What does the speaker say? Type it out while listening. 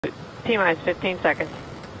T-minus 15 seconds.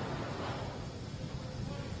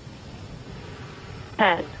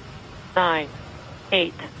 10, 9,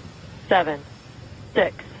 8, 7,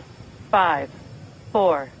 6, 5,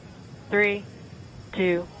 4, 3,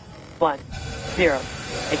 2, 1, 0.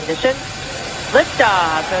 Ignition.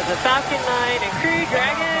 Liftoff of the Falcon 9 and Crew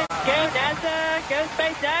Dragon. Go NASA, go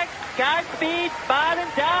SpaceX, Godspeed, Bob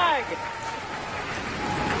and Doug.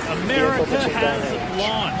 America has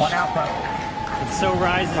launched. And so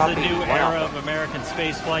rises a new era of American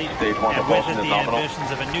spaceflight, and with it the ambitions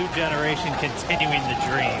of a new generation continuing the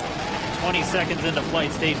dream. 20 seconds into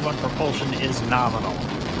flight, stage 1 propulsion is nominal.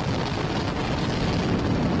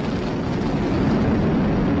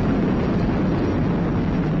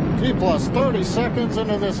 T plus 30 seconds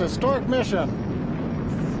into this historic mission.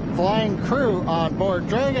 Flying crew on board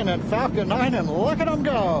Dragon and Falcon 9, and look at them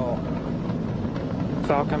go.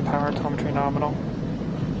 Falcon power telemetry nominal.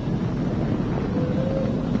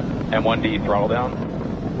 M1D throttle down.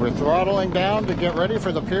 We're throttling down to get ready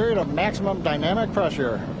for the period of maximum dynamic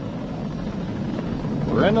pressure.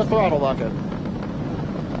 We're in the throttle bucket.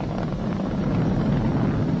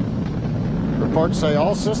 Reports say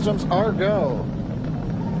all systems are go.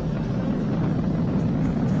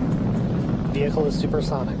 Vehicle is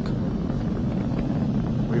supersonic.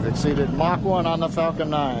 We've exceeded Mach 1 on the Falcon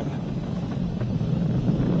 9.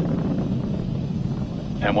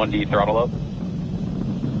 M1D throttle up.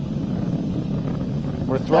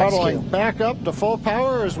 We're throttling back up to full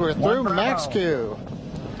power as we're through max Q.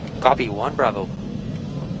 Copy, 1 Bravo.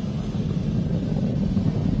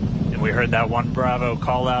 And we heard that 1 Bravo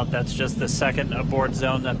call out. That's just the second abort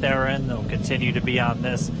zone that they're in. They'll continue to be on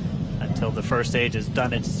this until the first stage has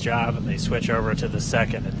done its job and they switch over to the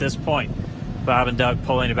second. At this point, Bob and Doug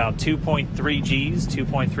pulling about 2.3 Gs,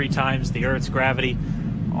 2.3 times the Earth's gravity,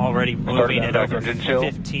 already moving at over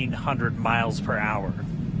 1,500 miles per hour.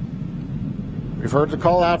 We've heard the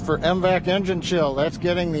call out for MVAC engine chill. That's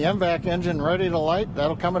getting the MVAC engine ready to light.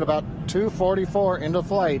 That'll come at about 2:44 into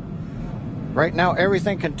flight. Right now,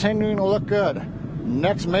 everything continuing to look good.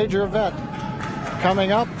 Next major event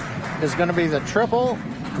coming up is going to be the triple.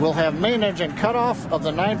 We'll have main engine cutoff of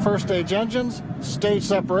the 9 first stage engines, stage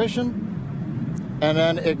separation, and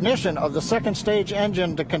then ignition of the second stage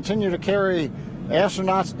engine to continue to carry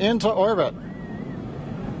astronauts into orbit.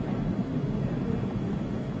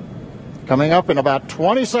 Coming up in about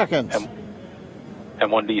 20 seconds.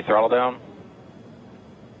 M1D throttle down.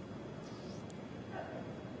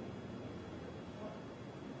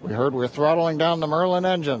 We heard we're throttling down the Merlin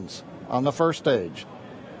engines on the first stage.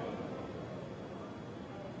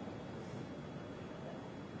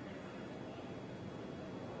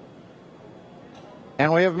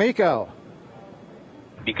 And we have Miko.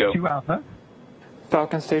 Miko. 2 Alpha.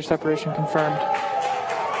 Falcon stage separation confirmed.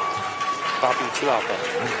 Copy, 2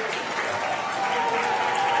 Alpha.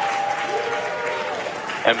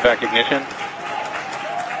 MVAC ignition.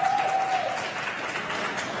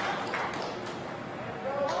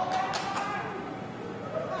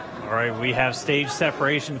 All right, we have stage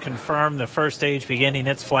separation confirmed. The first stage beginning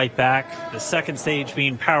its flight back. The second stage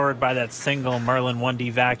being powered by that single Merlin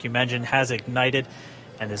 1D vacuum engine has ignited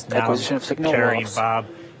and is now carrying Bob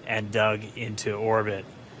and Doug into orbit.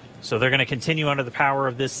 So they're going to continue under the power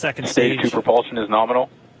of this second stage. Stage 2 propulsion is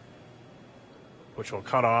nominal. Which will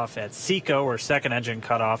cut off at SECO, or second engine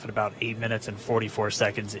cut off, at about 8 minutes and 44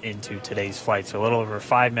 seconds into today's flight. So a little over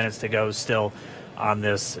 5 minutes to go still on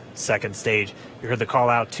this second stage. You heard the call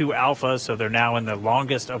out to Alpha, so they're now in the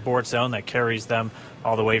longest abort zone that carries them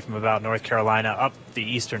all the way from about North Carolina up the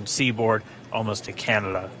eastern seaboard almost to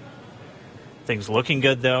Canada. Things looking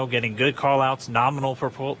good, though, getting good call outs, nominal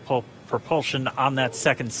propulsion on that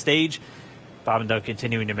second stage. Bob and Doug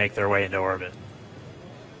continuing to make their way into orbit.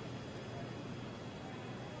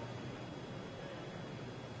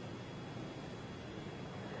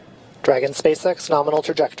 Dragon SpaceX nominal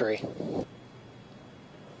trajectory.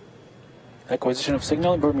 Acquisition of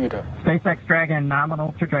signal in Bermuda. SpaceX Dragon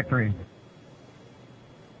nominal trajectory.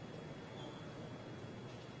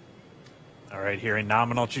 All right, hearing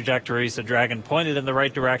nominal trajectories, the Dragon pointed in the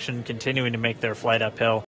right direction, continuing to make their flight uphill.